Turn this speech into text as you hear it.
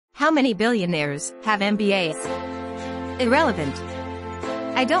How many billionaires have MBAs? Irrelevant.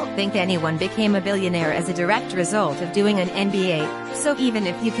 I don't think anyone became a billionaire as a direct result of doing an MBA, so even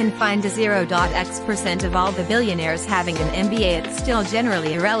if you can find a 0.x% of all the billionaires having an MBA, it's still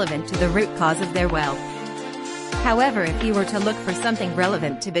generally irrelevant to the root cause of their wealth. However, if you were to look for something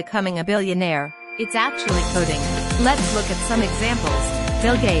relevant to becoming a billionaire, it's actually coding. Let's look at some examples.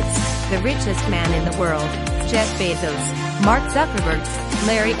 Bill Gates, the richest man in the world; Jeff Bezos, Mark Zuckerberg,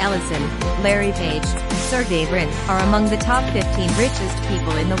 Larry Ellison, Larry Page, Sergey Brin are among the top 15 richest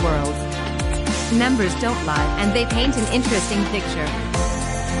people in the world. Numbers don't lie, and they paint an interesting picture.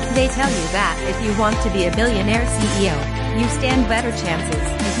 They tell you that if you want to be a billionaire CEO, you stand better chances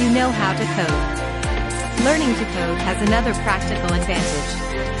if you know how to code. Learning to code has another practical advantage.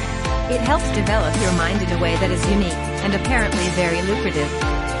 It helps develop your mind in a way that is unique and apparently very lucrative.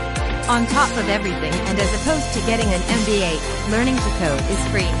 On top of everything, and as opposed to getting an MBA, learning to code is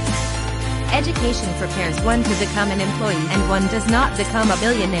free. Education prepares one to become an employee, and one does not become a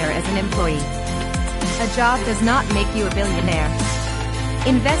billionaire as an employee. A job does not make you a billionaire.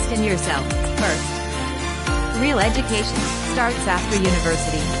 Invest in yourself first. Real education starts after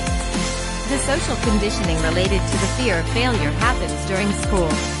university. The social conditioning related to the fear of failure happens during school,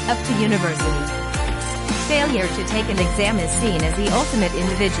 up to university. Failure to take an exam is seen as the ultimate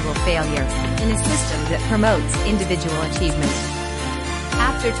individual failure, in a system that promotes individual achievement.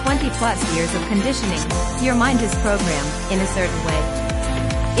 After 20+ years of conditioning, your mind is programmed in a certain way.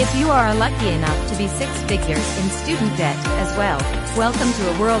 If you are lucky enough to be 6 figures in student debt as well, welcome to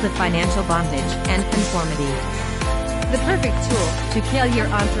a world of financial bondage and conformity. The perfect tool to kill your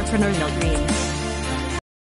entrepreneurial dreams.